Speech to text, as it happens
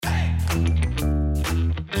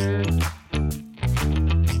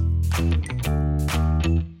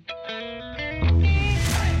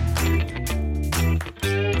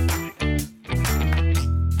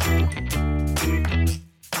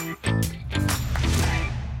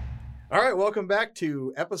All right, welcome back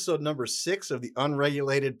to episode number 6 of the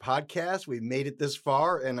Unregulated Podcast. We made it this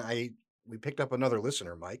far, and we picked up another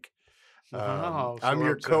listener, Mike. So I'm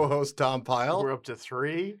your co-host, Tom Pyle. We're up to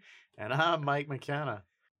 3, and I'm Mike McKenna.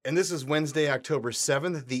 And this is Wednesday, October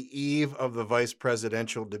 7th, the eve of the vice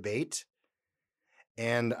presidential debate.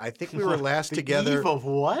 And I think we were last together. Eve of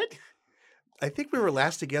what? I think we were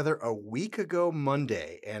last together a week ago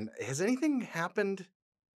Monday. And has anything happened?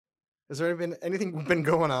 Has there been anything been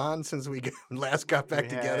going on since we last got back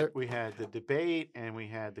together? We had the debate, and we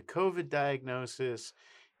had the COVID diagnosis,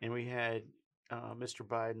 and we had Mr.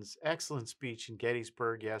 Biden's excellent speech in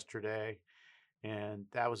Gettysburg yesterday, and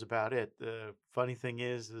that was about it. The funny thing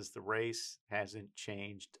is the race hasn't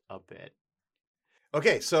changed a bit.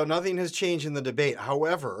 Okay, so nothing has changed in the debate.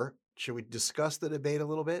 However, should we discuss the debate a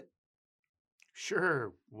little bit?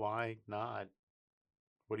 Sure, why not?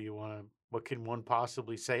 What can one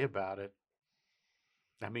possibly say about it?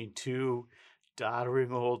 I mean, 2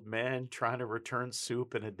 doddering old men trying to return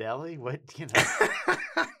soup in a deli?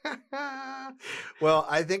 Well,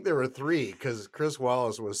 I think there were 3 because Chris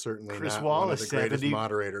Wallace was certainly one of the greatest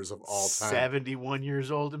moderators of all time. 71 years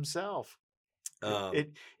old himself.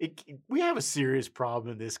 We have a serious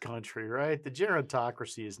problem in this country, right? The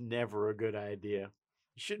gerontocracy is never a good idea.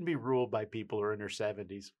 You shouldn't be ruled by people who are in their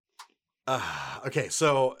 70s. Okay,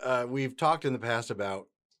 so we've talked in the past about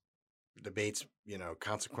debates,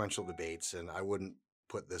 consequential debates, and I wouldn't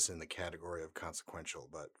put this in the category of consequential,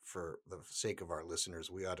 but for the sake of our listeners,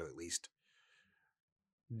 we ought to at least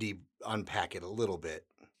unpack it a little bit.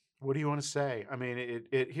 What do you want to say? I mean,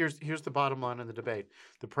 here's the bottom line in the debate.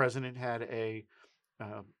 The president had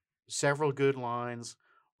several good lines,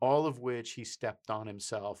 all of which he stepped on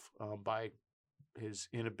himself by his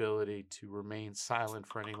inability to remain silent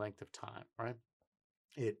for any length of time, right?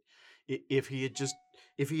 If he had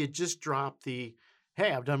just dropped the,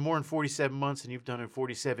 hey, I've done more in 47 months than you've done in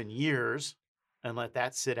 47 years, and let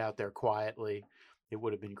that sit out there quietly, it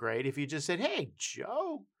would have been great. If he just said, hey,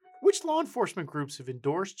 Joe, which law enforcement groups have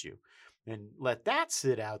endorsed you? And let that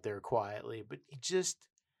sit out there quietly. But he just,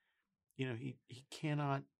 he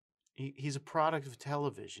cannot, he's a product of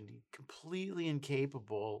television. He's completely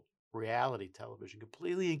incapable, reality television,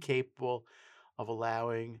 completely incapable of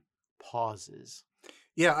allowing pauses.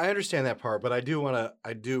 Yeah, I understand that part, but I do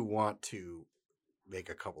want to make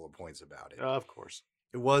a couple of points about it. Of course.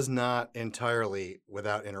 It was not entirely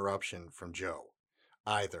without interruption from Joe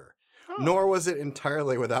either. Oh. Nor was it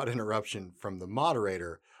entirely without interruption from the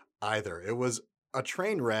moderator either. It was a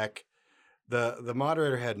train wreck. The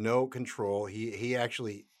moderator had no control. He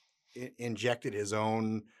actually injected his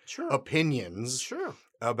own opinions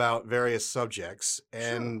about various subjects.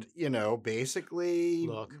 And, basically,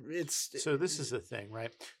 look, so this is the thing,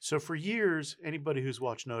 right? So for years, anybody who's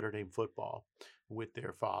watched Notre Dame football with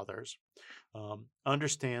their fathers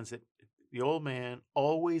understands that the old man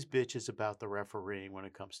always bitches about the refereeing when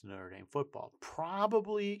it comes to Notre Dame football.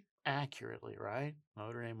 Probably accurately, right?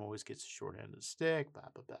 Notre Dame always gets the short end of the stick, blah,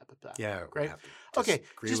 blah, blah, blah, blah. Yeah, great. Okay,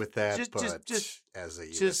 agree with that, as a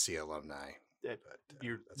USC alumni.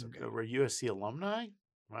 You're that's okay. A USC alumni?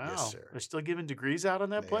 Wow. Yes, sir. They're still giving degrees out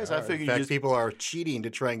on that place? I figured in fact, people are cheating to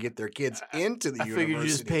try and get their kids into the university. I figured you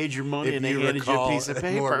just paid your money and they handed you a piece of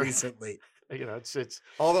paper. More recently. It's.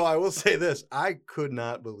 Although I will say this, I could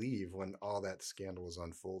not believe when all that scandal was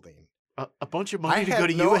unfolding. A bunch of money to go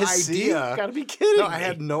to USC? You gotta be kidding me. I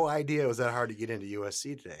had no idea it was that hard to get into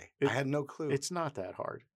USC today. I had no clue. It's not that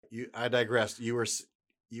hard. I digressed. You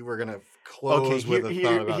were going to close with a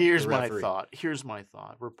thought about here's the referee. Here's my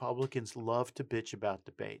thought. Republicans love to bitch about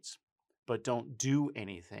debates, but don't do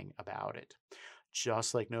anything about it.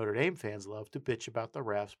 Just like Notre Dame fans love to bitch about the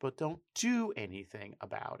refs, but don't do anything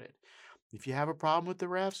about it. If you have a problem with the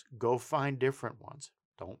refs, go find different ones.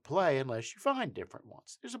 Don't play unless you find different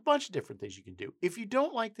ones. There's a bunch of different things you can do. If you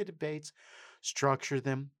don't like the debates, structure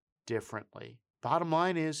them differently. Bottom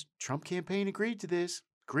line is, Trump campaign agreed to this.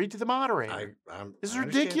 Agreed to the moderator. This is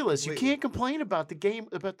ridiculous. You can't complain about the game,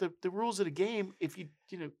 about the rules of the game if you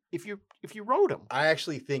wrote them. I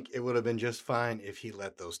actually think it would have been just fine if he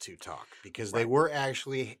let those 2 talk because they were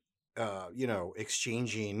actually,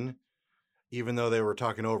 exchanging. Even though they were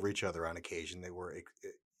talking over each other on occasion, they were,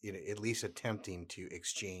 at least attempting to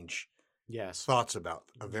exchange thoughts about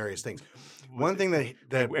various things. One thing that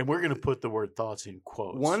and we're going to put the word thoughts in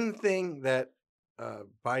quotes. One thing that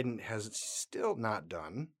Biden has still not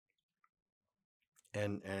done,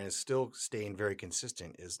 and is still staying very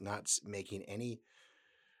consistent, is not making any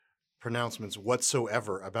pronouncements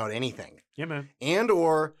whatsoever about anything, Yeah, man. and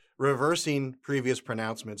or reversing previous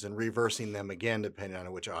pronouncements and reversing them again, depending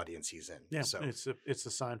on which audience he's in. Yeah, So it's the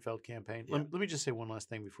Seinfeld campaign. Yeah. Let me just say one last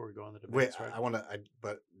thing before we go on the wait, debates. Right? I want to,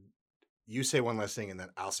 but you say one last thing, and then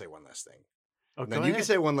I'll say one last thing. Oh, And then go you can ahead.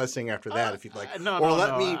 say one last thing after that if you'd like, No, or no,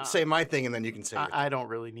 let no, me say my thing, and then you can say your thing. I don't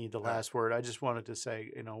really need the All right. last word. I just wanted to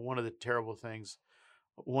say, one of the terrible things,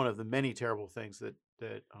 one of the many terrible things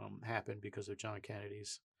that happened because of John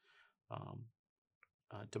Kennedy's um,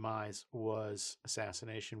 demise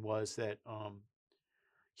assassination was that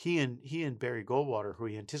he and Barry Goldwater, who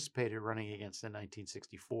he anticipated running against in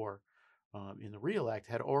 1964 in the reelect,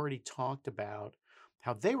 had already talked about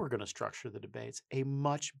how they were going to structure the debates, a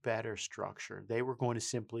much better structure. They were going to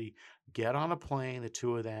simply get on a plane, the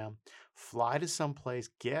two of them, fly to someplace,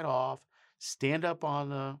 get off, stand up on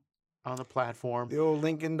the platform. The old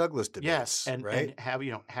Lincoln Douglas debates, Yes, and right?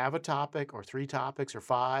 have a topic or 3 topics or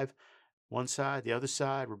 5, one side, the other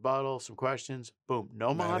side, rebuttal, some questions, boom. No I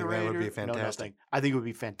think that would moderator, be no fantastic. nothing. I think it would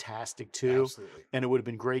be fantastic too. Absolutely. And it would have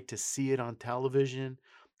been great to see it on television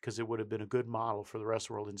because it would have been a good model for the rest of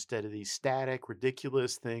the world instead of these static,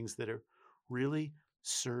 ridiculous things that are really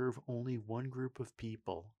serve only one group of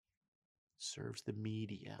people. Serves the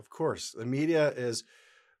media. Of course, the media is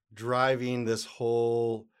driving this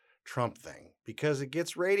whole Trump thing because it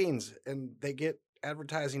gets ratings and they get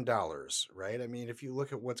advertising dollars, right? I mean, if you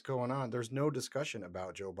look at what's going on, there's no discussion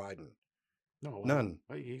about Joe Biden. No, None.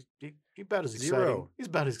 He about as Zero. exciting. He's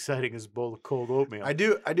about as exciting as a bowl of cold oatmeal. I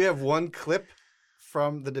do have one clip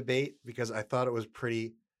from the debate because I thought it was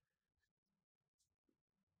pretty.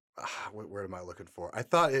 What word am I looking for? I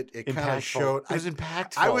thought it kind of showed. It was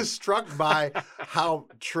impactful. I was struck by how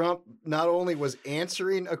Trump not only was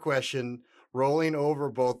answering a question, rolling over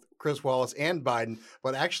both Chris Wallace and Biden,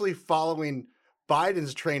 but actually following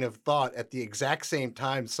Biden's train of thought at the exact same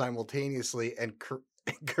time simultaneously and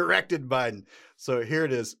corrected Biden. So here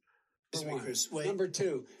it is. Chris, wait. Number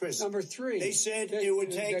 2. Chris. Number 3. They said it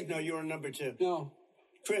would take. No, you're on number 2. No.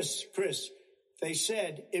 Chris. They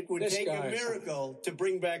said it would This take a guy is- miracle to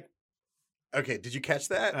bring back. Okay, did you catch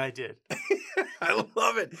that? I did. I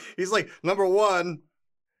love it. He's like, number 1,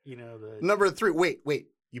 number 3. Wait.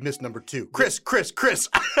 You missed number 2. Chris.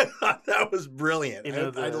 That was brilliant.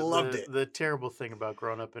 I loved it. The terrible thing about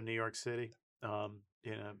growing up in New York City, he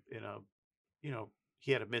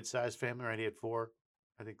had a mid-sized family, right? He had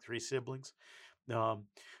 3 siblings.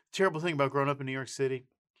 Terrible thing about growing up in New York City,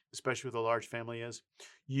 especially with a large family, is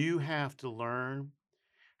you have to learn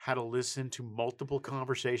how to listen to multiple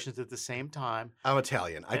conversations at the same time. I'm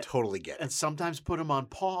Italian. I totally get it. And sometimes put them on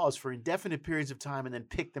pause for indefinite periods of time and then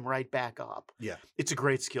pick them right back up. Yeah. It's a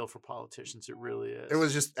great skill for politicians. It really is. It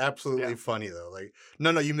was just absolutely funny, though. Like,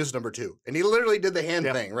 no, you missed number 2. And he literally did the hand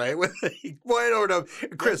thing, right? He pointed over to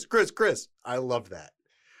Chris. I love that.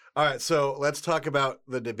 All right, so let's talk about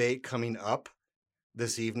the debate coming up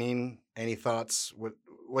this evening. Any thoughts?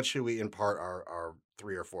 What should we impart our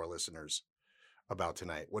 3 or 4 listeners about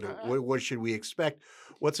tonight? What should we expect?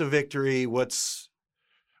 What's a victory? What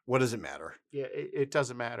does it matter? Yeah, it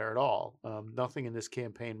doesn't matter at all. Nothing in this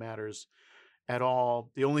campaign matters at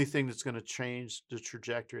all. The only thing that's going to change the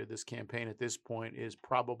trajectory of this campaign at this point is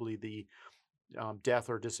probably the death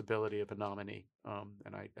or disability of a nominee.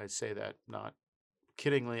 And I say that not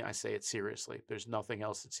kiddingly, I say it seriously. There's nothing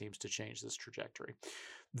else that seems to change this trajectory.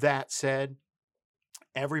 That said,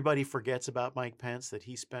 everybody forgets about Mike Pence, that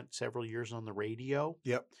he spent several years on the radio.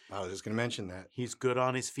 Yep. I was just going to mention that. He's good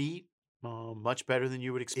on his feet, much better than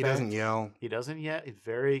you would expect. He doesn't yell. He doesn't yet.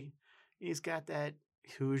 He's got that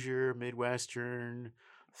Hoosier, Midwestern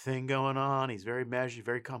thing going on. He's very measured,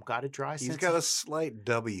 very calm. Got a dry sense. He's got a slight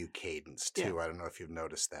W cadence, too. Yeah. I don't know if you've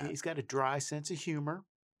noticed that. He's got a dry sense of humor.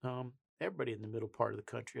 Everybody in the middle part of the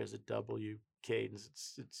country has a W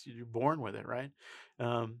cadence. It's you're born with it, right?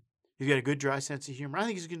 He's got a good dry sense of humor. I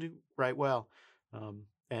think he's going to do right well. And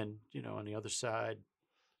on the other side,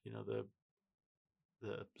 the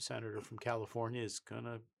senator from California is going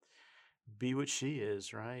to be what she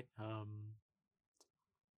is, right? I'll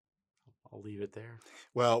leave it there.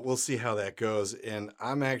 Well, we'll see how that goes. And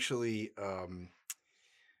I'm actually,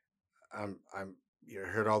 you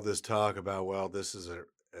heard all this talk about, well, this is a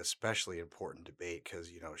especially important debate because,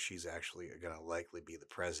 she's actually going to likely be the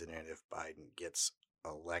president if Biden gets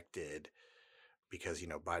elected because,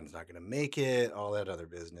 Biden's not going to make it, all that other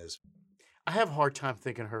business. I have a hard time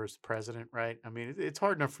thinking of her as the president, right? I mean, it's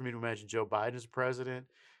hard enough for me to imagine Joe Biden as president.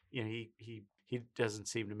 He doesn't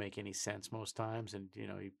seem to make any sense most times. And,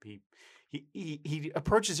 he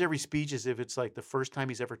approaches every speech as if it's like the first time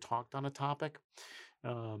he's ever talked on a topic,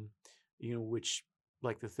 which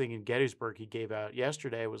like the thing in Gettysburg he gave out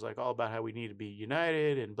yesterday was like all about how we need to be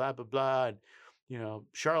united and blah, blah, blah. And,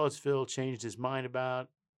 Charlottesville changed his mind about,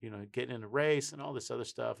 getting in a race and all this other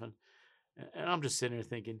stuff. And I'm just sitting there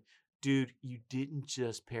thinking, dude, you didn't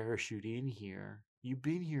just parachute in here. You've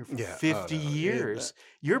been here for 50 years.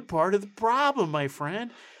 You're part of the problem, my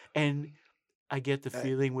friend. And I get the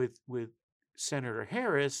feeling with Senator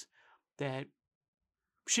Harris that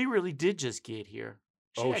she really did just get here.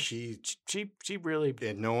 She really,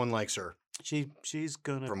 and no one likes her. She's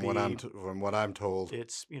gonna from be, what I'm told.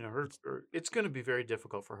 It's it's gonna be very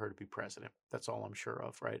difficult for her to be president. That's all I'm sure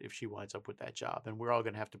of, right? If she winds up with that job, and we're all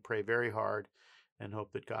gonna have to pray very hard and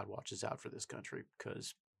hope that God watches out for this country.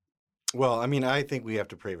 Because, well, I mean, I think we have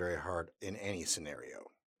to pray very hard in any scenario.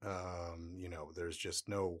 There's just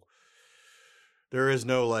there is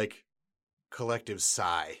no like collective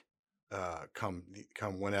sigh come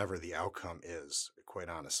whenever the outcome is, quite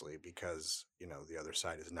honestly, because the other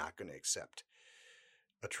side is not going to accept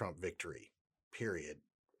a Trump victory, period.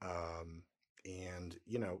 And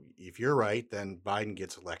if you're right, then Biden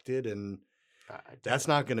gets elected, and that's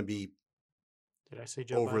not going to be Did I say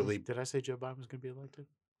Joe Biden was going to be elected?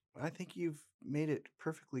 I think you've made it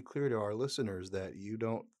perfectly clear to our listeners that you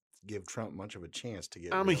don't give Trump much of a chance to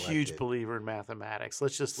get I'm reelected. a huge believer in mathematics.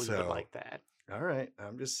 Let's just leave it like that. All right,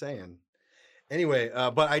 I'm just saying. Anyway,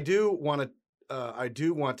 but I do want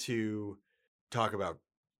to talk about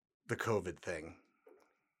the COVID thing.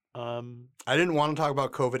 I didn't want to talk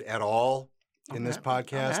about COVID at all in this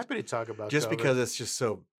podcast. I'm happy to talk about just COVID. because it's just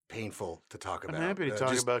so painful to talk about. I'm happy to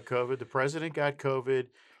talk about COVID. The president got COVID,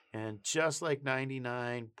 and just like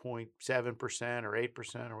 99.7% or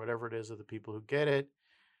 8% or whatever it is of the people who get it,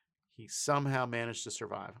 he somehow managed to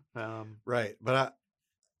survive. Right, but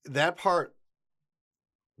that part.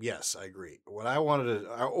 Yes, I agree. I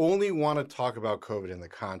only want to talk about COVID in the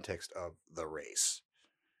context of the race,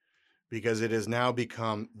 because it has now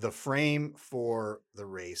become the frame for the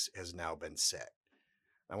race has now been set.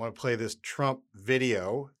 I want to play this Trump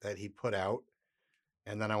video that he put out,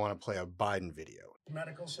 and then I want to play a Biden video.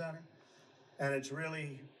 Medical center, and it's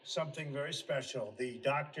really something very special. The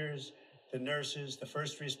doctors, the nurses, the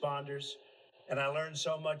first responders, and I learned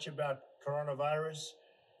so much about coronavirus.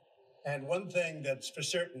 And one thing that's for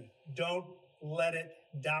certain, don't let it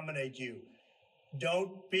dominate you.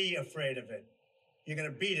 Don't be afraid of it. You're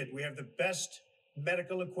going to beat it. We have the best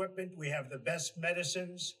medical equipment. We have the best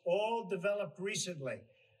medicines, all developed recently.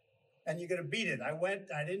 And you're going to beat it. I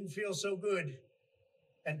didn't feel so good.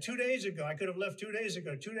 And 2 days ago, I could have left 2 days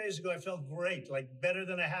ago. 2 days ago, I felt great, like better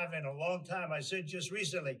than I have in a long time. I said just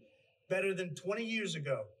recently, better than 20 years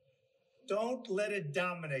ago. Don't let it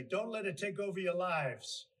dominate. Don't let it take over your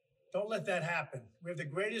lives. Don't let that happen. We have the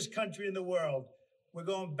greatest country in the world. We're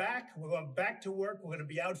going back. We're going back to work. We're going to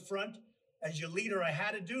be out front. As your leader, I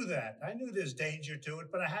had to do that. I knew there's danger to it,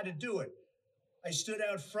 but I had to do it. I stood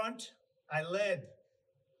out front. I led.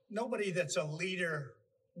 Nobody that's a leader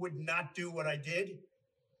would not do what I did.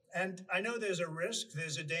 And I know there's a risk,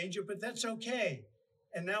 there's a danger, but that's okay.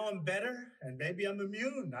 And now I'm better, and maybe I'm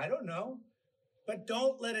immune. I don't know. But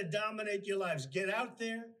don't let it dominate your lives. Get out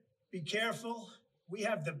there. Be careful. We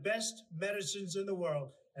have the best medicines in the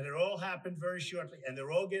world, and it all happened very shortly, and they're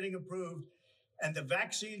all getting approved, and the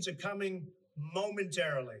vaccines are coming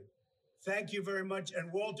momentarily. Thank you very much.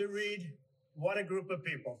 And Walter Reed, what a group of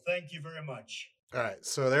people. Thank you very much. All right,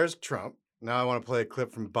 so there's Trump. Now I want to play a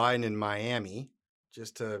clip from Biden in Miami,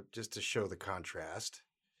 just to show the contrast,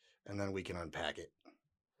 and then we can unpack it.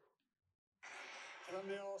 Let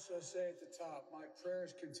me also say at the top, my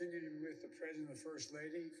prayers continue to be with the President and the First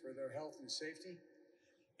Lady for their health and safety,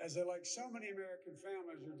 as they, like so many American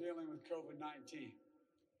families, are dealing with COVID-19.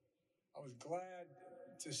 I was glad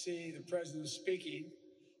to see the President speaking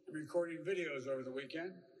and recording videos over the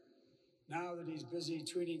weekend. Now that he's busy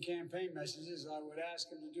tweeting campaign messages, I would ask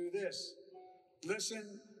him to do this.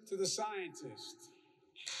 Listen to the scientists.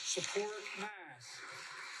 Support masks.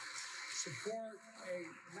 Support a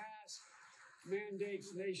mask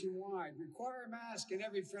mandates nationwide. Require a mask in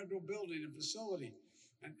every federal building and facility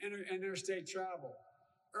and interstate travel.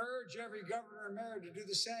 Urge every governor and mayor to do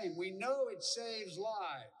the same. We know it saves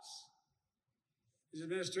lives. His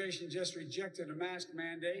administration just rejected a mask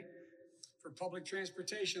mandate for public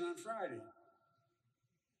transportation on Friday.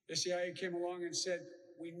 The CIA came along and said,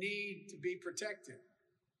 we need to be protected.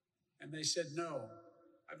 And they said no.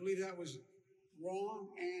 I believe that was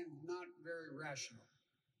wrong and not very rational.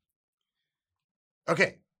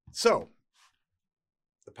 Okay, so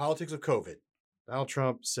the politics of COVID. Donald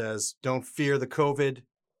Trump says, don't fear the COVID.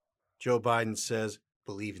 Joe Biden says,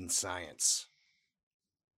 believe in science.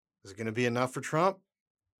 Is it going to be enough for Trump?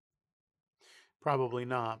 Probably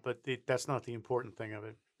not, but that's not the important thing of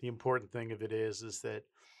it. The important thing of it is that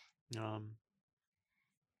um,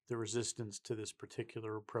 the resistance to this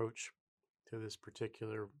particular approach, to this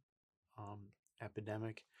particular um,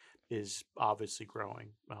 epidemic, is obviously growing.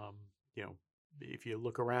 You know, if you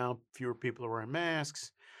look around, fewer people are wearing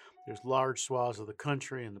masks. There's large swaths of the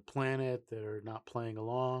country and the planet that are not playing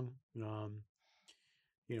along.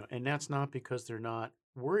 And that's not because they're not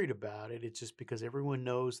worried about it. It's just because everyone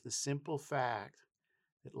knows the simple fact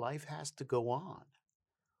that life has to go on.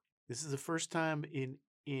 This is the first time in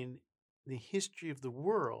the history of the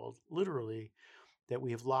world, literally, that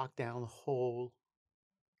we have locked down whole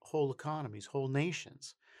economies, whole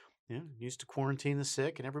nations. Used to quarantine the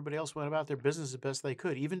sick, and everybody else went about their business as best they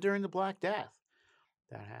could. Even during the Black Death,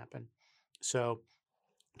 that happened. So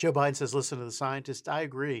Joe Biden says, listen to the scientists. I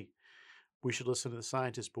agree. We should listen to the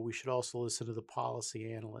scientists, but we should also listen to the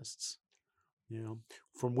policy analysts.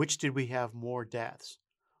 From which did we have more deaths?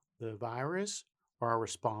 The virus or our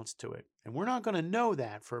response to it? And we're not going to know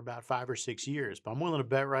that for about 5 or 6 years, but I'm willing to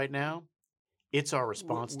bet right now it's our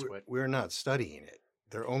response to it. We're not studying it.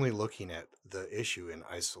 They're only looking at the issue in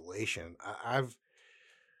isolation. I've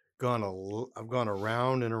gone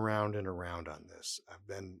around and around and around on this.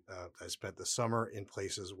 I spent the summer in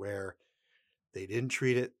places where they didn't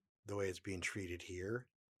treat it the way it's being treated here.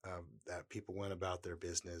 That people went about their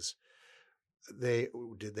business.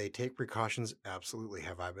 Did they take precautions? Absolutely.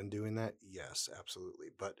 Have I been doing that? Yes, absolutely.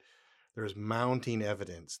 But there's mounting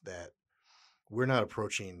evidence that we're not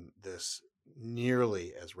approaching this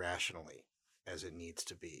nearly as rationally as it needs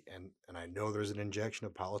to be. And I know there's an injection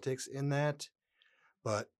of politics in that,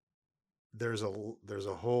 but there's a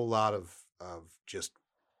whole lot of just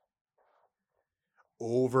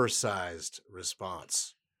oversized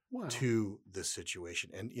response to the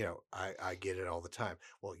situation. And, I get it all the time.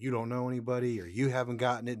 Well, you don't know anybody or you haven't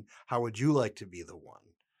gotten it. How would you like to be the one?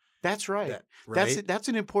 That's right. Right? That's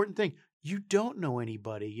an important thing. You don't know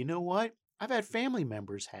anybody. You know what? I've had family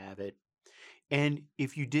members have it. And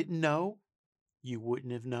if you didn't know, you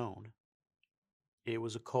wouldn't have known. It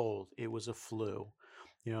was a cold. It was a flu.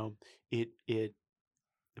 The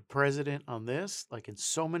president on this, like in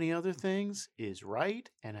so many other things, is right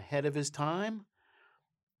and ahead of his time.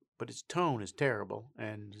 But his tone is terrible,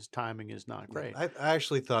 and his timing is not great. I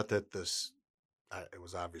actually thought that it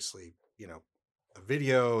was obviously, a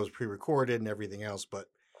video, it was pre-recorded and everything else, but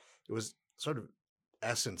it was sort of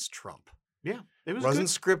essence Trump. Yeah, it wasn't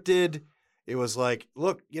scripted. It was like,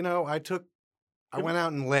 look, I went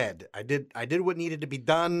out and led. I did what needed to be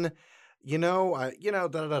done. Now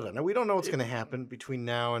we don't know what's going to happen between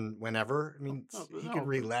now and whenever. I mean, he could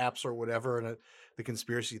relapse or whatever, and the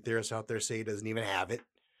conspiracy theorists out there say he doesn't even have it.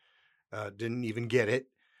 Didn't even get it.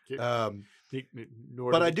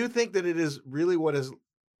 But I do think that it is really what is,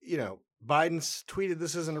 Biden's tweeted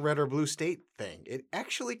this isn't a red or blue state thing. It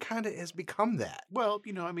actually kind of has become that. Well,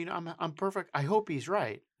 I'm perfect. I hope he's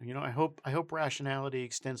right. I hope rationality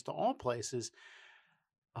extends to all places.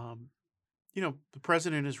 The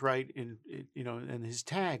president is right and his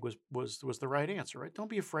tag was the right answer, right? Don't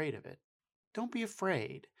be afraid of it. Don't be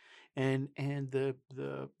afraid. And the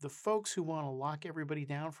folks who want to lock everybody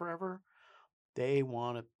down forever, they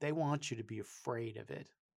want you to be afraid of it.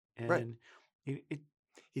 And right.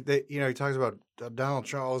 He talks about Donald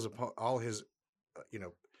Trump, all his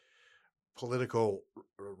political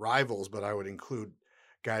rivals, but I would include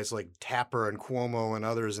guys like Tapper and Cuomo and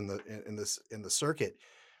others in the circuit.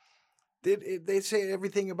 They say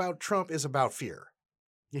everything about Trump is about fear.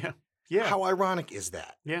 Yeah. Yeah. How ironic is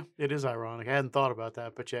that? Yeah, it is ironic. I hadn't thought about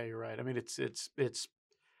that, but yeah, you're right. I mean, it's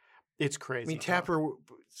crazy. I mean, Tapper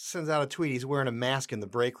sends out a tweet. He's wearing a mask in the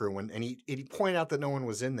break room, and he pointed out that no one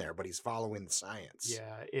was in there, but he's following the science.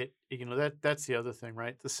 Yeah, that's the other thing,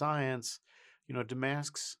 right? The science. Do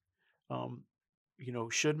masks,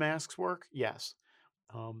 should masks work? Yes.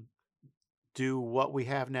 Do what we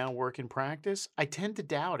have now work in practice? I tend to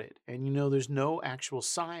doubt it. And, there's no actual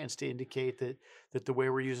science to indicate that the way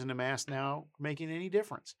we're using the mask now making any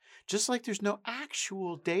difference. Just like there's no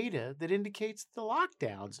actual data that indicates the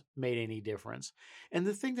lockdowns made any difference. And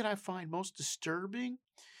the thing that I find most disturbing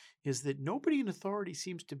is that nobody in authority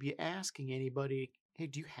seems to be asking anybody, hey,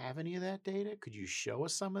 do you have any of that data? Could you show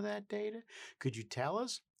us some of that data? Could you tell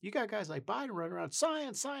us? You got guys like Biden running around,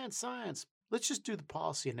 science, science, science. Let's just do the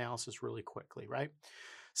policy analysis really quickly, right?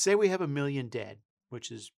 Say we have 1 million dead,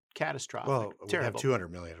 which is catastrophic. Well, terrible. We have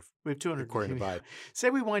 200 million. We have 200 according to Biden. Say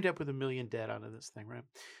we wind up with 1 million dead out of this thing, right?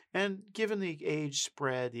 And given the age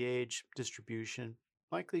spread, the age distribution,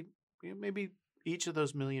 likely maybe each of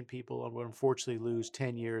those 1 million people would unfortunately lose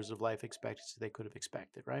 10 years of life expectancy they could have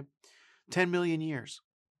expected, right? 10 million years.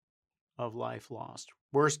 of life lost.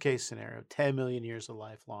 Worst case scenario, 10 million years of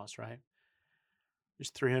life lost, right? There's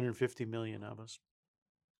 350 million of us.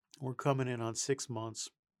 We're coming in on 6 months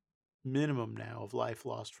minimum now of life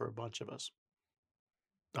lost for a bunch of us.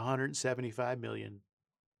 175 million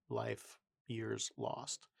life years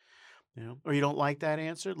lost. Or you don't like that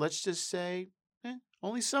answer? Let's just say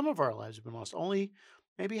only some of our lives have been lost. Only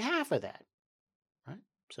maybe half of that, right?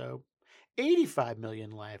 So 85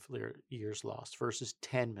 million life years lost versus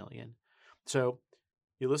 10 million. So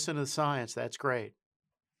you listen to the science, that's great.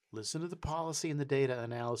 Listen to the policy and the data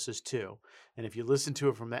analysis too. And if you listen to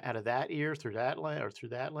it from out of that ear, through that lens, or through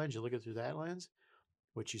that lens, you look at it through that lens,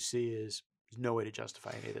 what you see is there's no way to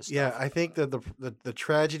justify any of this Yeah, stuff. I think that the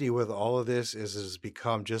tragedy with all of this is it's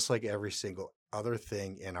become just like every single other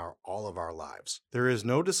thing in all of our lives. There is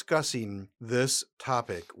no discussing this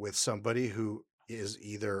topic with somebody who is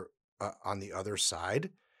either on the other side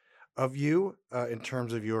of you in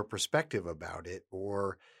terms of your perspective about it,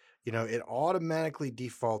 or it automatically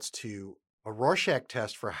defaults to a Rorschach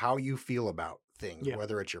test for how you feel about things, Yeah.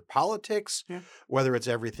 whether it's your politics, Yeah. whether it's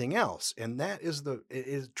everything else. And that is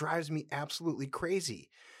it drives me absolutely crazy,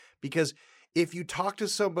 because if you talk to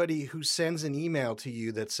somebody who sends an email to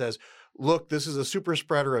you that says, look, this is a super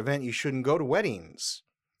spreader event, you shouldn't go to weddings,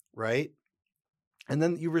 right? And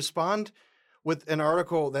then you respond with an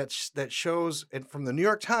article that shows, and from the New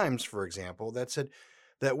York Times, for example, that said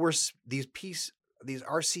that these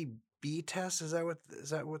RCB tests. Is that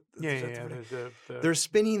what? Yeah. They're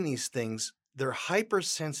spinning these things. They're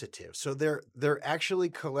hypersensitive, so they're actually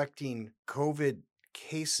collecting COVID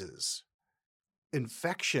cases,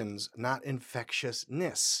 infections, not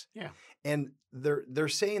infectiousness. Yeah. And they're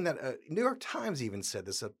saying that New York Times even said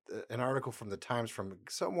this, an article from the Times from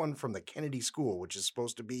someone from the Kennedy School, which is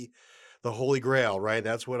supposed to be the Holy Grail, right?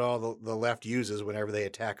 That's what all the left uses whenever they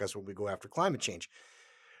attack us when we go after climate change.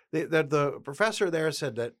 The professor there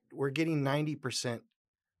said that we're getting 90%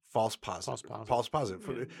 false positive.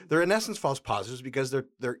 Yeah. They're in essence false positives because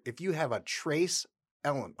they're if you have a trace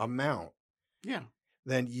amount, Yeah.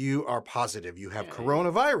 then you are positive. You have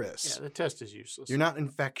coronavirus. Yeah, the test is useless. You're not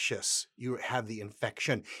infectious. You have the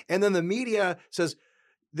infection. And then the media says,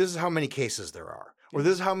 this is how many cases there are, or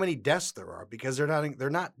this is how many deaths there are, because they're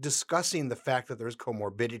not discussing the fact that there's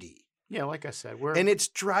comorbidity. Yeah, like I said, and it's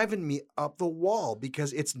driving me up the wall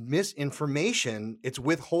because it's misinformation. It's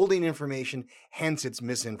withholding information, hence it's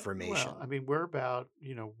misinformation. Well, I mean, we're about,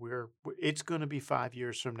 it's going to be 5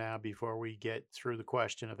 years from now before we get through the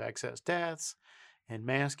question of excess deaths and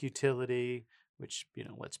mask utility, which,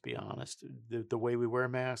 let's be honest, the way we wear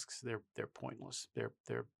masks, they're pointless. They're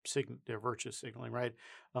virtue signaling, right?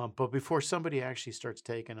 But before somebody actually starts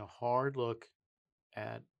taking a hard look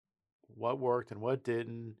at what worked and what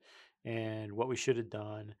didn't, and what we should have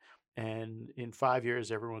done, and in 5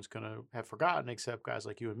 years, everyone's going to have forgotten, except guys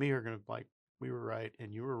like you and me are going to be like, we were right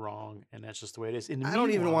and you were wrong, and that's just the way it is. I don't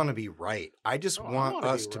even want to be right. I just want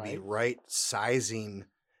us to be right sizing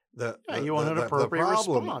you want an appropriate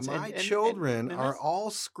problem. response. My children are all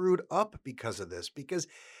screwed up because of this, because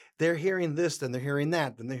they're hearing this, then they're hearing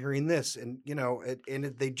that, then they're hearing this, and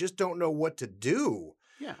they just don't know what to do.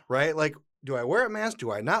 Yeah. Right? Like, do I wear a mask?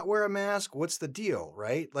 Do I not wear a mask? What's the deal,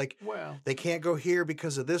 right? Like, they can't go here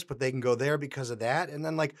because of this, but they can go there because of that. And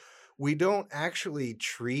then, we don't actually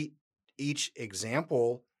treat each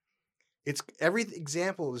example. Every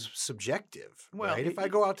example is subjective, right? If I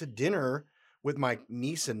go out to dinner with my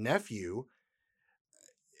niece and nephew,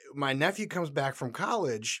 my nephew comes back from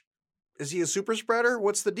college. Is he a super spreader?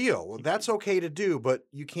 What's the deal? Well, that's okay to do, but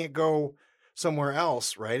you can't go somewhere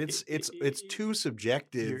else, right? It's too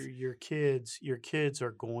subjective. Your kids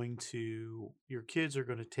are going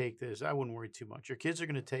to take this. I wouldn't worry too much. Your kids are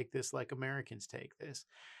going to take this like Americans take this,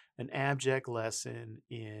 an abject lesson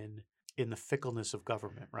in the fickleness of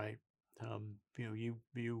government, right?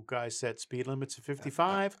 You guys set speed limits of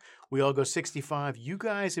 55. We all go 65. You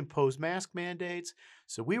guys impose mask mandates,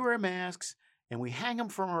 so we wear masks and we hang them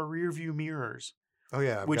from our rear view mirrors. Oh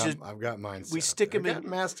yeah, I've got mine. We stick them in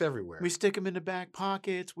masks everywhere. We stick them in the back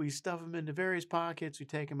pockets. We stuff them into various pockets. We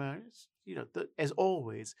take them out. As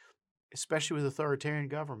always, especially with authoritarian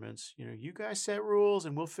governments, you guys set rules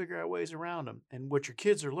and we'll figure out ways around them. And what your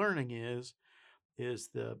kids are learning is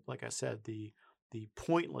like I said, the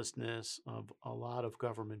pointlessness of a lot of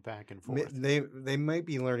government back and forth. They might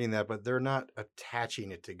be learning that, but they're not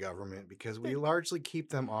attaching it to government because we largely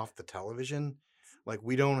keep them off the television. Like,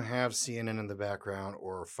 we don't have CNN in the background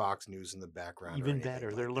or Fox News in the background. Even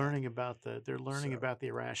better, they're learning about the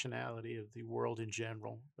irrationality of the world in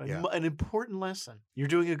general. An important lesson. You're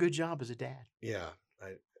doing a good job as a dad. Yeah,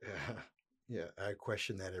 I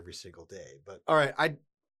question that every single day. But all right,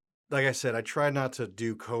 like I said, I try not to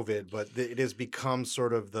do COVID, but it has become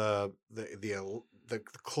sort of the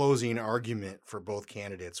closing argument for both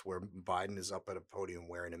candidates, where Biden is up at a podium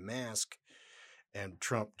wearing a mask, and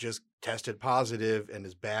Trump just tested positive and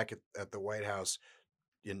is back at the White House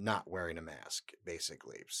not wearing a mask,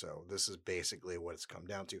 basically. So this is basically what it's come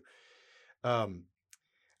down to. I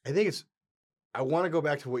think I want to go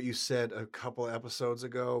back to what you said a couple episodes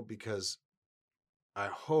ago, because I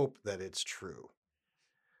hope that it's true.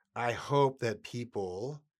 I hope that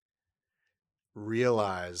people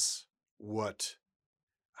realize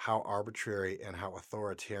how arbitrary and how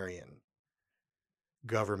authoritarian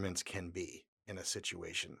governments can be in a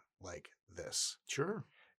situation like this. Sure.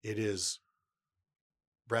 It is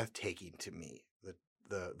breathtaking to me,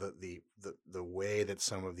 the way that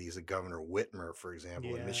some of these, Governor Whitmer, for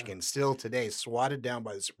example, in Michigan, still today swatted down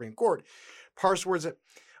by the Supreme Court, parsed words that,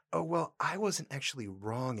 oh, well, I wasn't actually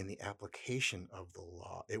wrong in the application of the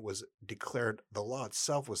law. It was declared, the law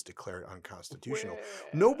itself was declared unconstitutional. Well,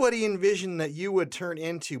 nobody envisioned that you would turn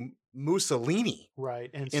into Mussolini, right,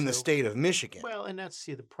 and in the state of Michigan. Well, and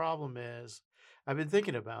the problem is, I've been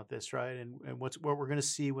thinking about this, right? And what we're going to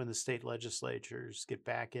see when the state legislatures get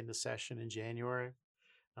back into session in January.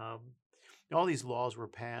 All these laws were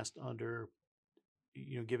passed under,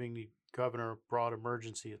 giving the governor broad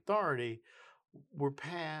emergency authority, were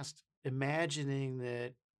passed imagining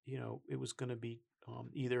that, it was going to be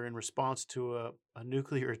either in response to a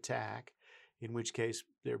nuclear attack, in which case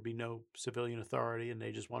there'd be no civilian authority and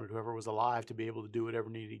they just wanted whoever was alive to be able to do whatever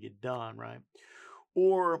needed to get done, right?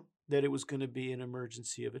 Or that it was going to be an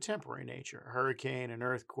emergency of a temporary nature, a hurricane, an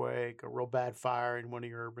earthquake, a real bad fire in one of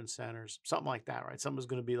your urban centers, something like that, right? Something was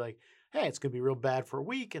going to be like, hey, it's going to be real bad for a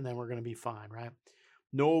week and then we're going to be fine, right?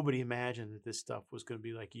 Nobody imagined that this stuff was going to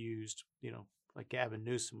be used, like Gavin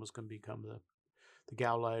Newsom was going to become the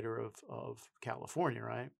Gauleiter of California,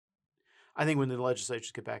 right? I think when the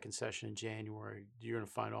legislatures get back in session in January, you're going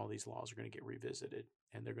to find all these laws are going to get revisited,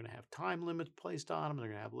 and they're going to have time limits placed on them. They're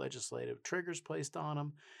going to have legislative triggers placed on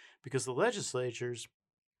them, because the legislatures,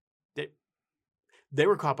 they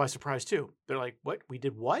were caught by surprise too. They're like, what? We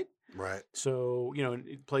did what? Right. So,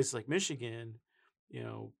 in places like Michigan,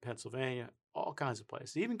 Pennsylvania, all kinds of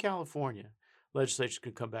places, even California, legislatures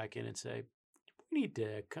could come back in and say, we need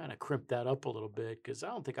to kind of crimp that up a little bit, because I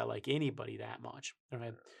don't think I like anybody that much. All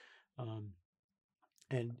right.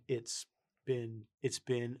 And it's been,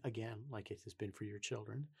 again, like it has been for your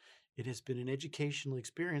children, it has been an educational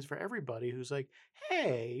experience for everybody who's like,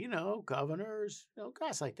 hey, governors,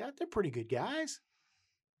 guys like that, they're pretty good guys.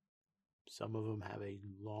 Some of them have a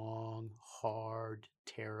long, hard,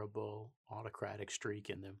 terrible, autocratic streak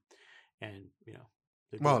in them. And,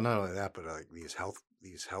 well, not only that, but these health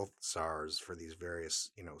czars for these various,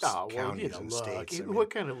 counties and states. What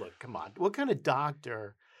kind of look? Come on. What kind of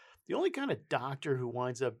doctor? The only kind of doctor who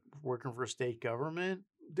winds up working for state government,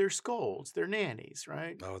 they're scolds, they're nannies,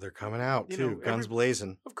 right? Oh, they're coming out too, guns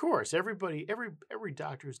blazing. Of course, everybody, every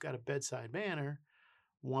doctor who's got a bedside manner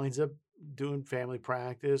winds up doing family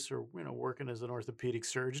practice or working as an orthopedic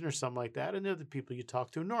surgeon or something like that, and they're the people you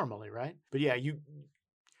talk to normally, right? But yeah, you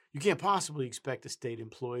can't possibly expect a state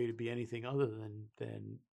employee to be anything other than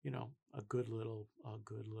a good little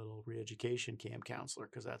re-education camp counselor,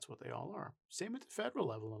 because that's what they all are. Same at the federal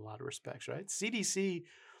level in a lot of respects, right?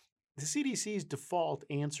 The CDC's default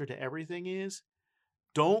answer to everything is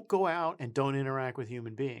don't go out and don't interact with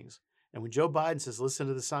human beings. And when Joe Biden says, listen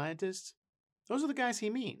to the scientists, those are the guys he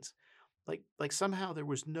means. Like somehow there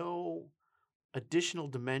was no additional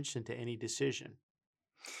dimension to any decision.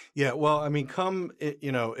 Yeah, well, I mean,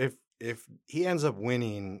 if he ends up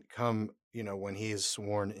winning, when he is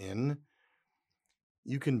sworn in,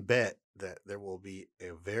 you can bet that there will be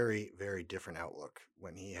a very, very different outlook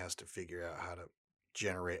when he has to figure out how to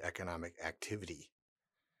generate economic activity.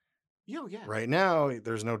 Yeah. Right now,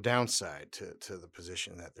 there's no downside to the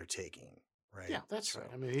position that they're taking. Right. Yeah, that's right.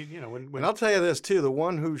 I mean, when and I'll tell you this too: the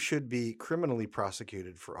one who should be criminally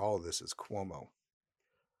prosecuted for all of this is Cuomo.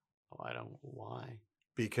 Oh, I don't. Why?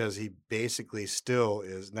 Because he basically still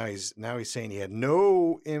is now. He's saying he had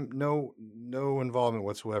no involvement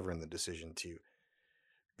whatsoever in the decision to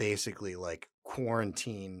basically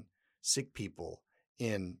quarantine sick people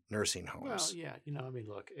in nursing homes. Well, yeah, I mean,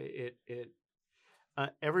 look,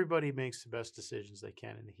 everybody makes the best decisions they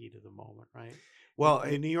can in the heat of the moment, right? Well,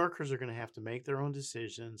 the New Yorkers are going to have to make their own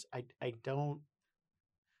decisions. It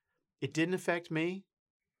didn't affect me,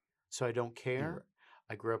 so I don't care. Right.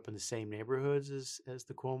 I grew up in the same neighborhoods as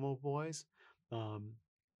the Cuomo boys.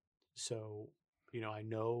 So, I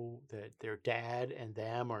know that their dad and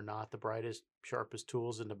them are not the brightest, sharpest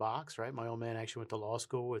tools in the box, right? My old man actually went to law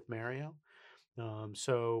school with Mario.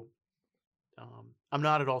 So, I'm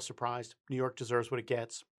not at all surprised. New York deserves what it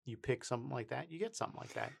gets. You pick something like that, you get something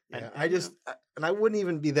like that. Yeah, And and I wouldn't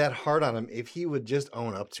even be that hard on him if he would just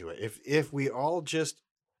own up to it. If we all just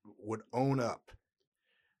would own up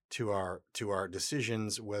to our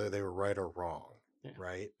decisions, whether they were right or wrong, Yeah.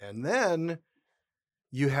 right? And then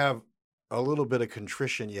you have a little bit of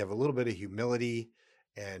contrition, you have a little bit of humility,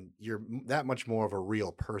 and you're that much more of a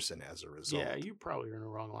real person as a result. yeah, you probably are in the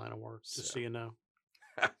wrong line of work, just so you know.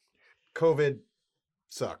 COVID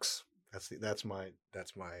sucks. That's my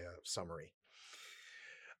summary.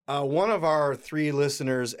 One of our 3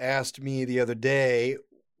 listeners asked me the other day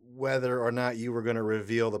whether or not you were going to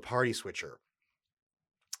reveal the party switcher.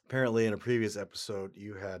 Apparently, in a previous episode,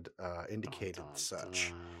 you had indicated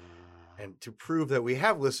such. And to prove that we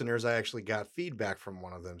have listeners, I actually got feedback from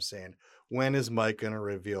one of them saying, when is Mike going to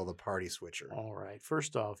reveal the party switcher? All right.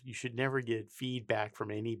 First off, you should never get feedback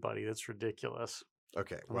from anybody. That's ridiculous.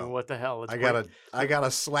 Okay, I mean, well, what the hell? I got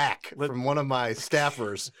a slack from one of my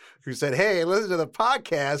staffers who said, "Hey, listen to the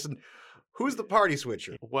podcast, and who's the party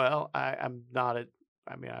switcher?" Well, I'm not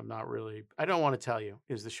really. I don't want to tell you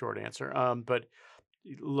is the short answer. But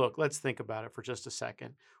look, let's think about it for just a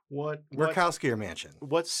second. What Murkowski or Manchin?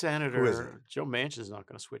 What senator? Who is it? Joe Manchin's not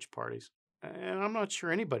going to switch parties, and I'm not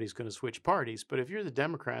sure anybody's going to switch parties. But if you're the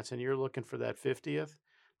Democrats and you're looking for that 50th,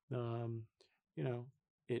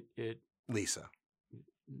 Lisa.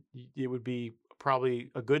 it would be probably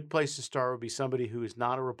a good place to start would be somebody who is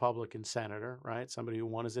not a Republican senator, right? Somebody who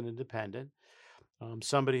won as an independent,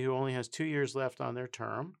 somebody who only has 2 years left on their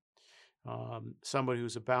term, somebody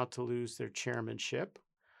who's about to lose their chairmanship,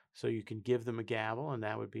 so you can give them a gavel, and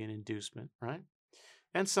that would be an inducement, right?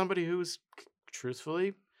 And somebody who's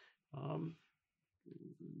truthfully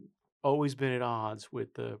always been at odds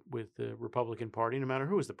with the Republican Party, no matter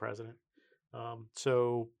who is the president.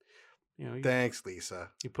 Thanks, Lisa.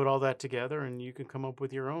 You put all that together and you can come up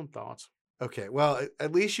with your own thoughts. Okay, well,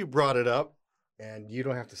 at least you brought it up, and you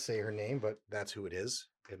don't have to say her name, but that's who it is,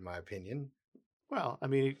 in my opinion. Well, I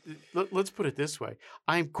mean, let's put it this way.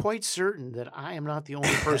 I'm quite certain that I am not the only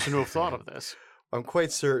person who have thought of this. I'm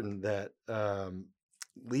quite certain that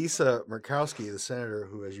Lisa Murkowski, the senator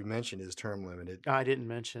who, as you mentioned, is term limited. I didn't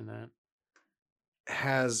mention that.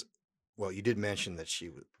 Well, you did mention that she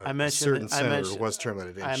was a certain senator who was term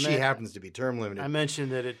limited, and she happens to be term limited. I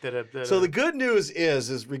mentioned So the good news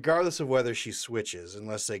is regardless of whether she switches,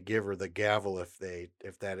 unless they give her the gavel, if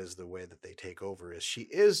that is the way that they take over, is she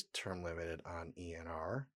is term limited on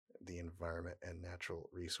ENR, the Environment and Natural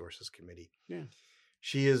Resources Committee. Yeah,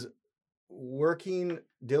 she is working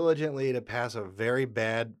diligently to pass a very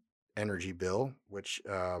bad energy bill, which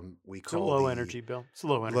we call low energy bill. It's a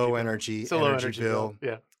low energy. Low energy. It's a low energy bill.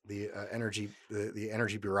 Yeah. The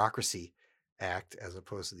Energy Bureaucracy Act, as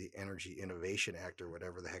opposed to the Energy Innovation Act, or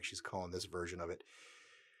whatever the heck she's calling this version of it.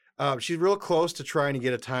 She's real close to trying to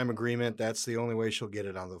get a time agreement. That's the only way she'll get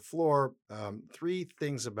it on the floor. 3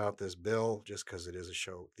 things about this bill, just because it is a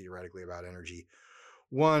show theoretically about energy.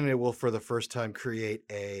 One, it will for the first time create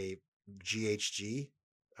a GHG,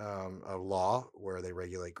 a law where they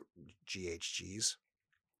regulate GHGs.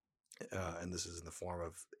 And this is in the form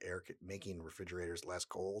of making refrigerators less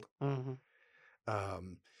cold. Mm-hmm.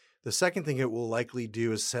 The second thing it will likely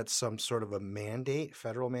do is set some sort of a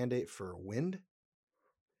federal mandate for wind.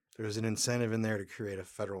 There's an incentive in there to create a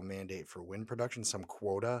federal mandate for wind production, some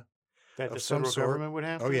quota that of the some federal sort. Government would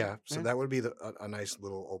have. Oh, yeah. So that would be a nice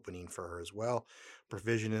little opening for her as well.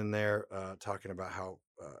 Provision in there talking about how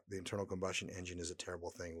the internal combustion engine is a terrible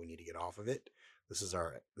thing. We need to get off of it. This is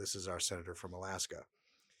our senator from Alaska.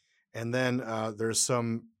 And then there's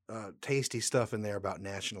some tasty stuff in there about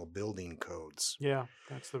national building codes. Yeah,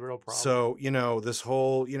 that's the real problem. So, this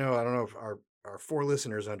whole, I don't know if our 4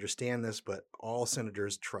 listeners understand this, but all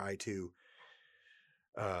senators try to,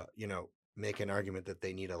 make an argument that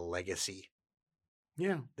they need a legacy.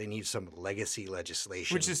 Yeah. They need some legacy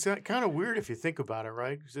legislation. Which is kind of weird if you think about it,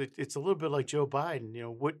 right? 'Cause it's a little bit like Joe Biden.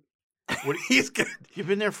 What He's good. You've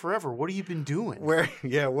been there forever. What have you been doing?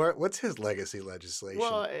 What's his legacy legislation?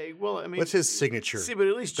 Well, I mean, what's his signature? See, but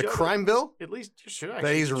at least the crime bill. At least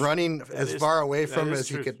that he's running as far away from as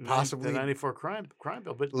he could possibly. The 94 crime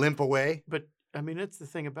bill, but limp away. But I mean, that's the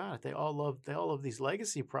thing about it. They all love these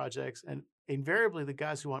legacy projects, and invariably the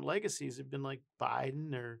guys who want legacies have been like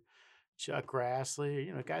Biden or Chuck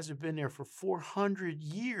Grassley. Guys who've been there for 400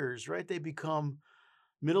 years, right? They become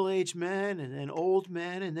middle-aged men and then old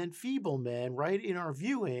men and then feeble men, right in our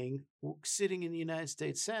viewing, sitting in the United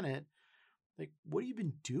States Senate. Like, what have you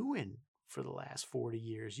been doing for the last 40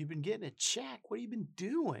 years? You've been getting a check. What have you been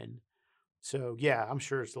doing? So, yeah, I'm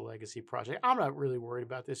sure it's the legacy project. I'm not really worried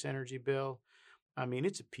about this energy bill. I mean,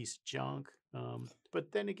 it's a piece of junk.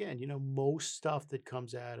 But then again, most stuff that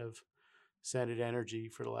comes out of Senate Energy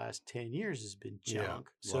for the last 10 years has been junk.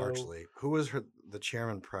 Yeah, largely. Who was the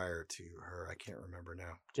chairman prior to her? I can't remember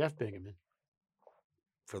now. Jeff Bingaman.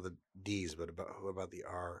 For the D's, but who about the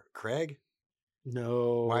R? Craig?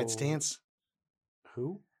 No. Wide stance?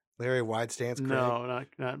 Who? Larry Wide Stance Craig? No,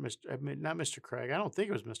 not Mr. I mean, not Mr. Craig. I don't think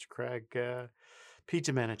it was Mr. Craig. Pete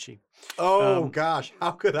Domenici. Oh gosh,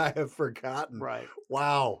 how could I have forgotten? Right.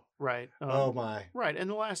 Wow. Right. Oh my. Right. And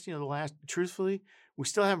the last, truthfully, we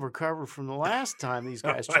still haven't recovered from the last time these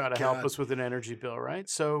guys try to help us with an energy bill, right?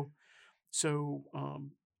 So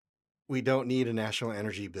we don't need a national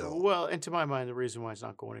energy bill. Well, and to my mind, the reason why it's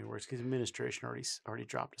not going anywhere is because the administration already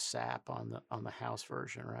dropped a SAP on the House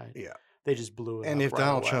version, right? Yeah. They just blew it. And up if right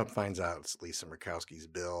Donald away. Trump finds out it's Lisa Murkowski's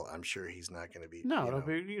bill, I'm sure he's not going to be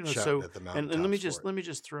so at the and let me mountaintops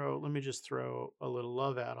just throw a little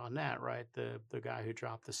love out on that, right? The guy who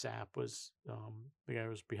dropped the SAP was the guy who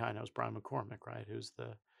was behind that was Brian McCormick, right? Who's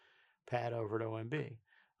the pad over at OMB.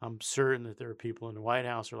 I'm certain that there are people in the White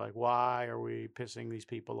House who are like, why are we pissing these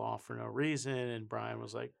people off for no reason? And Brian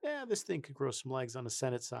was like, this thing could grow some legs on the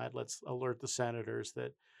Senate side. Let's alert the senators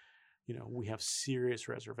that, we have serious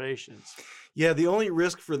reservations. Yeah, the only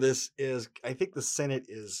risk for this is I think the Senate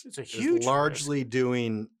is largely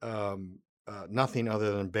doing nothing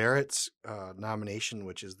other than Barrett's nomination,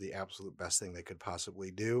 which is the absolute best thing they could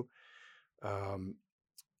possibly do.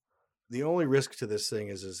 The only risk to this thing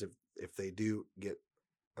is if they do get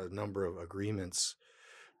a number of agreements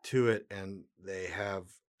to it and they have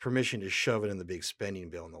permission to shove it in the big spending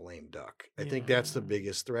bill in the lame duck. I think that's the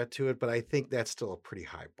biggest threat to it, but I think that's still a pretty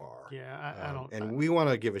high bar. Yeah, I don't. And we want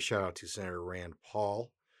to give a shout out to Senator Rand Paul,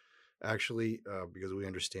 actually, because we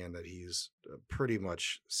understand that he's pretty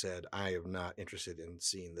much said, I am not interested in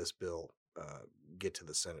seeing this bill get to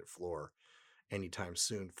the Senate floor anytime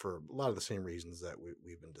soon for a lot of the same reasons that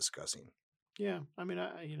we've been discussing. Yeah, I mean,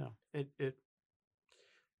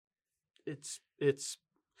 it's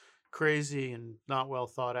crazy and not well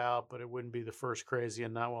thought out, but it wouldn't be the first crazy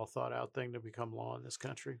and not well thought out thing to become law in this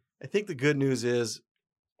country. I think the good news is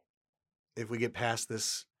if we get past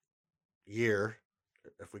this year,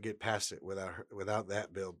 if we get past it without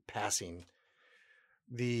that bill passing,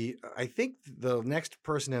 I think the next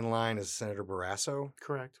person in line is Senator Barrasso.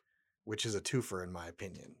 Correct. Which is a twofer in my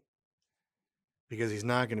opinion, because he's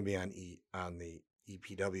not going to be on the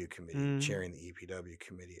EPW committee, chairing the EPW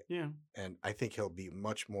committee. Yeah. And I think he'll be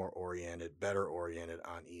much more better oriented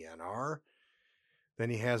on ENR than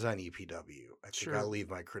he has on EPW. I think I'll leave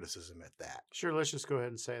my criticism at that. Sure, let's just go ahead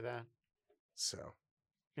and say that. So,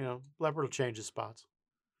 Leopard will change his spots.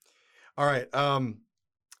 All right.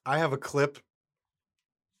 I have a clip.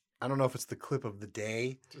 I don't know if it's the clip of the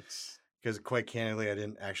day, because quite candidly, I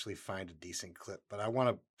didn't actually find a decent clip, but I want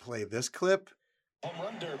to play this clip. Home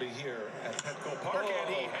run derby here at Petco Park,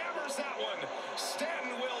 and he hammers that one.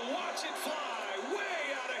 Stanton will watch it fly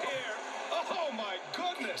way out of here. Oh, my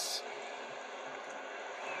goodness.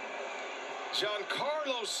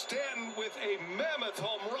 Giancarlo Stanton with a mammoth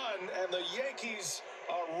home run, and the Yankees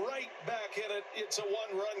are right back in it. It's a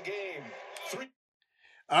one-run game.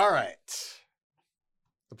 All right.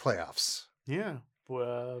 The playoffs. Yeah.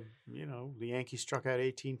 Well, the Yankees struck out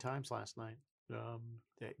 18 times last night.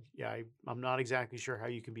 I'm not exactly sure how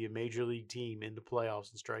you can be a major league team in the playoffs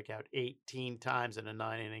and strike out 18 times in a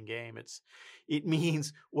 9-inning game.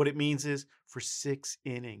 What it means is for 6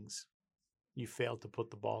 innings, you failed to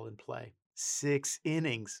put the ball in play. 6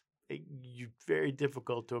 innings. Very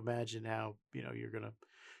difficult to imagine how you're gonna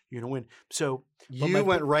win. So you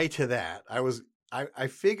went right to that. I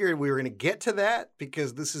figured we were gonna get to that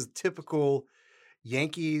because this is typical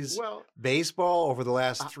Yankees baseball over the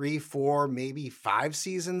last 3, 4, maybe 5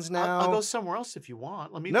 seasons now. I'll go somewhere else if you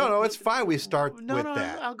want. No, it's fine. We start with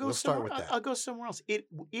that. We'll start with that. I'll go somewhere else. It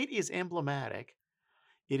is emblematic.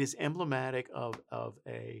 It is emblematic of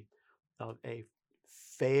a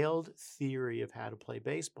failed theory of how to play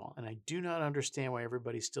baseball, and I do not understand why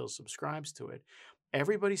everybody still subscribes to it.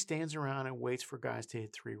 Everybody stands around and waits for guys to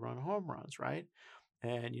hit 3-run home runs, right?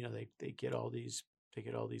 And they get all these. They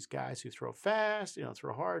get all these guys who throw fast,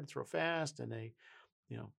 throw hard, throw fast, and they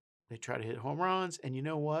try to hit home runs. And you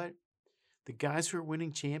know what? The guys who are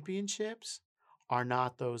winning championships are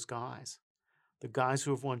not those guys. The guys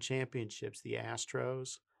who have won championships, the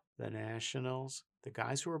Astros, the Nationals, the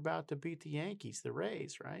guys who are about to beat the Yankees, the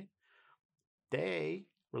Rays, right? They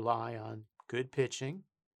rely on good pitching,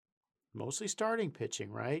 mostly starting pitching,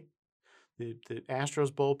 right? The Astros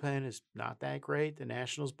bullpen is not that great. The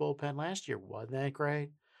Nationals bullpen last year wasn't that great.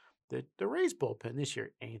 The Rays bullpen this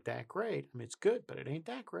year ain't that great. I mean, it's good, but it ain't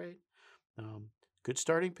that great. good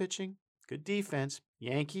starting pitching, good defense.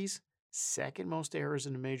 Yankees, second most errors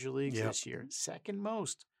in the major leagues Yep. this year. Second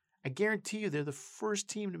most. I guarantee you they're the first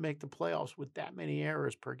team to make the playoffs with that many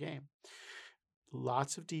errors per game.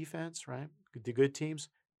 Lots of defense, right? The good teams,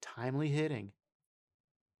 timely hitting,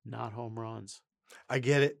 not home runs. I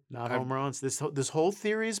get it. Not home runs. This whole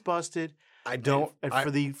theory is busted. I don't. And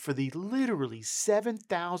for the literally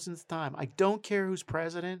 7,000th time, I don't care who's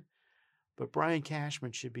president, but Brian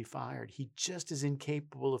Cashman should be fired. He just is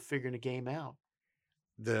incapable of figuring a game out.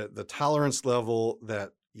 The tolerance level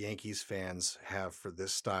that Yankees fans have for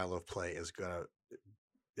this style of play is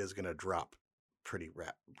gonna drop pretty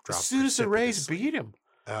As soon as the Rays beat him.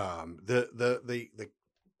 The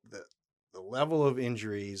level of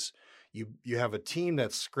injuries, you have a team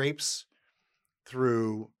that scrapes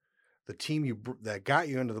through. The team that got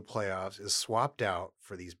you into the playoffs is swapped out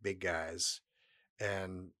for these big guys,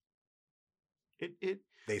 and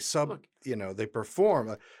they they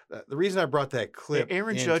perform. The reason I brought that clip,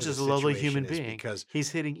 Aaron Judge is a lovely human being because he's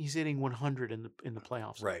hitting 100 in the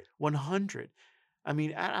playoffs. Right, 100. I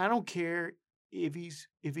mean, I don't care if he's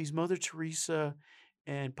Mother Teresa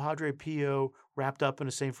and Padre Pio wrapped up in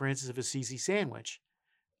a St. Francis of Assisi sandwich.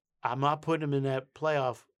 I'm not putting him in that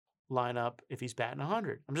playoff lineup if he's batting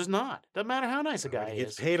 100. I'm just not. Doesn't matter how nice a guy is. He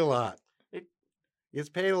gets paid a lot. He gets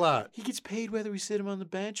paid a lot. He gets paid whether we sit him on the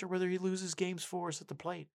bench or whether he loses games for us at the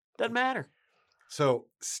plate. Doesn't matter. So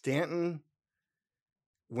Stanton,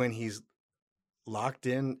 when he's locked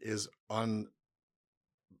in, is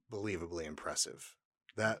unbelievably impressive.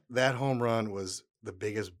 That home run was the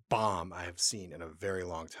biggest bomb I have seen in a very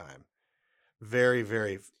long time. Very,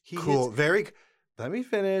 very cool. Let me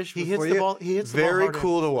finish. He hits the ball. He hits the ball very harder.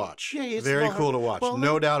 cool to watch. Yeah, he hits very the ball cool hard. to watch. Well,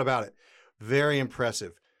 no doubt about it. Very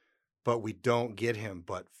impressive. But we don't get him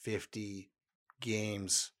but 50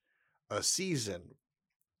 games a season.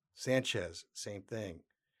 Sanchez, same thing.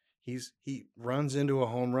 He runs into a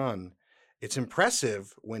home run. It's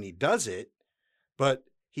impressive when he does it, but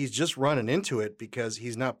he's just running into it because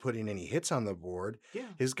he's not putting any hits on the board. Yeah.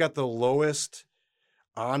 He's got the lowest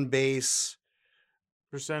on base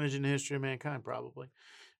percentage in the history of mankind, probably.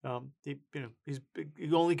 He's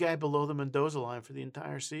the only guy below the Mendoza line for the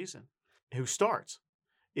entire season who starts.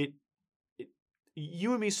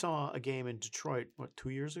 You and me saw a game in Detroit, 2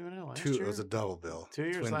 years ago now? Last year? It was a double bill. 2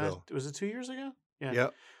 years Twin last. bill. Was it 2 years ago? Yeah.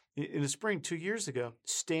 Yep. In the spring, 2 years ago,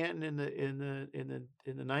 Stanton in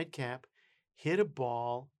the nightcap hit a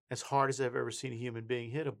ball as hard as I've ever seen a human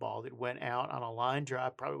being hit a ball. It went out on a line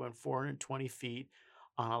drive, probably went 420 feet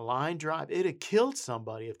on a line drive. It'd have killed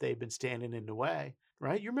somebody if they'd been standing in the way,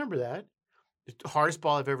 right? You remember that? The hardest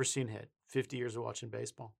ball I've ever seen hit. 50 years of watching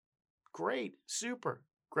baseball. Great, super,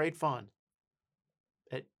 great fun.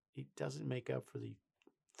 He doesn't make up for the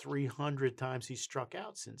 300 times he struck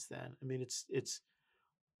out since then. I mean, it's.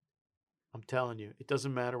 I'm telling you, it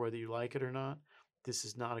doesn't matter whether you like it or not. This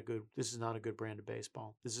is not a good brand of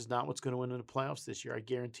baseball. This is not what's going to win in the playoffs this year. I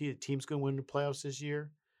guarantee you, the team's going to win the playoffs this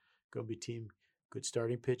year. Going to be team good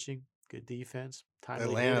starting pitching, good defense, timely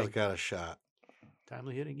Atlanta's hitting. got a shot.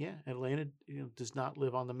 Timely hitting, yeah. Atlanta, does not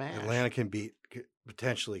live on the mash. Atlanta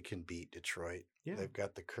potentially can beat Detroit. Yeah. They've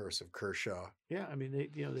got the curse of Kershaw. Yeah, I mean they.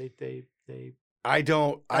 I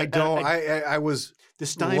was The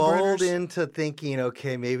lulled Steinbrenners into thinking,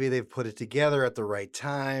 okay, maybe they've put it together at the right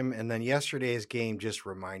time. And then yesterday's game just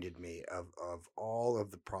reminded me of all of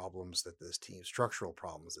the problems that structural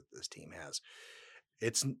problems that this team has.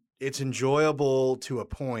 It's enjoyable to a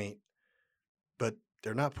point, but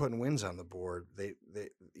they're not putting wins on the board.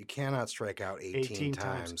 You cannot strike out 18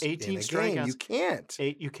 times 18 in a strikeouts. game. You can't.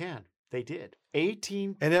 You can. They did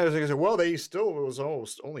 18. And then I was like, well, it was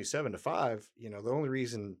almost only 7-5. The only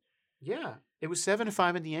reason. Yeah, it was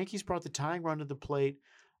 7-5, and the Yankees brought the tying run to the plate.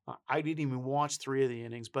 I didn't even watch 3 of the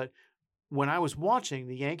innings, but when I was watching,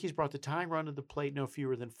 the Yankees brought the tying run to the plate no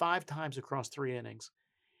fewer than 5 times across 3 innings.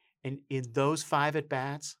 And in those 5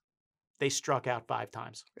 at-bats, they struck out 5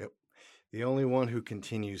 times. Yep. The only one who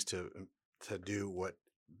continues to do what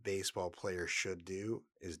baseball players should do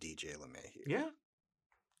is DJ LeMahieu. Yeah.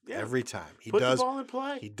 Every time. Put the ball in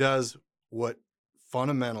play. He does what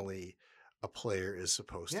fundamentally a player is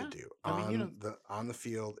supposed to do on the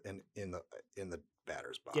field and in the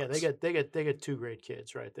batter's box. Yeah, they got 2 great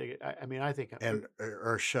kids, right? I think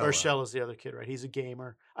Urshela is the other kid, right? He's a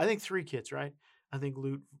gamer. I think 3 kids, right? I think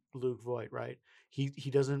Luke Voigt, right? He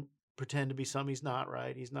doesn't pretend to be something he's not,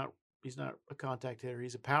 right? He's not a contact hitter.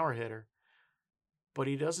 He's a power hitter. But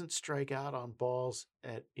he doesn't strike out on balls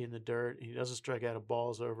in the dirt. He doesn't strike out of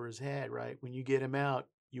balls over his head, right? When you get him out,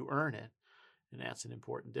 you earn it. And that's an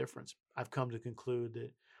important difference. I've come to conclude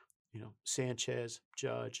that Sanchez,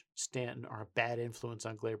 Judge, Stanton are a bad influence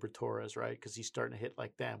on Gleyber Torres, right? Because he's starting to hit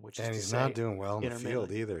like them, which And is he's to not say, doing well in the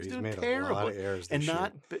field either. He's doing made a lot terribly. of errors and this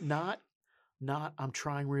year. not I'm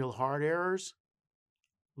trying real hard errors.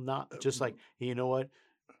 Not just like, you know what?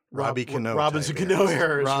 Robbie Cano Robinson type Cano errors.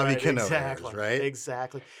 errors. Robbie Right? Cano exactly. errors, right?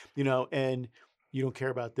 Exactly. And you don't care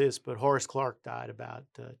about this, but Horace Clarke died about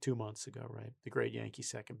 2 months ago, right? The great Yankee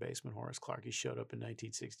second baseman, Horace Clarke. He showed up in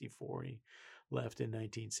 1964. He left in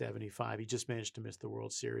 1975. He just managed to miss the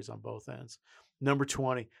World Series on both ends. Number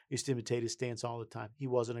 20, used to imitate his stance all the time. He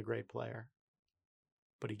wasn't a great player,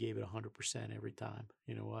 but he gave it 100% every time.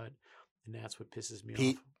 You know what? And that's what pisses me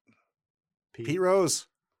off. Pete Rose.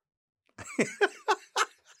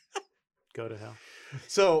 Go to hell.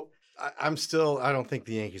 So I don't think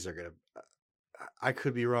the Yankees are going to. I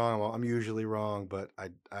could be wrong. I'm usually wrong, but I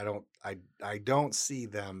don't see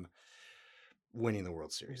them winning the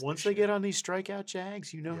World Series. Once they get on these strikeout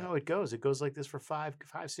Jags, you know how it goes. It goes like this for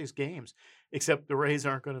 6 games. Except the Rays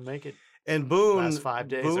aren't going to make it. And Boone, last 5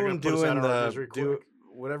 days, Boone doing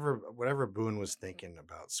whatever. whatever Boone was thinking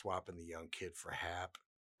about swapping the young kid for Hap.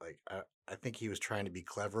 Like I think he was trying to be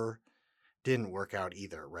clever. Didn't work out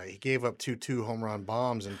either, right? He gave up two home run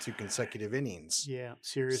bombs in 2 consecutive innings. Yeah,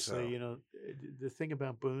 seriously. So. The thing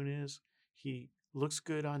about Boone is he looks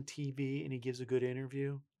good on TV and he gives a good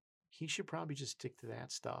interview. He should probably just stick to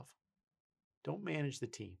that stuff. Don't manage the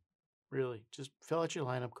team. Really, just fill out your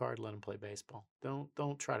lineup card, let him play baseball.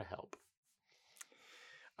 Don't try to help.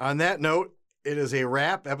 On that note, it is a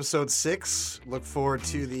wrap, episode 6. Look forward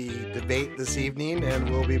to the debate this evening, and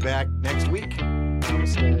we'll be back next week.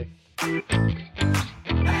 Namaste.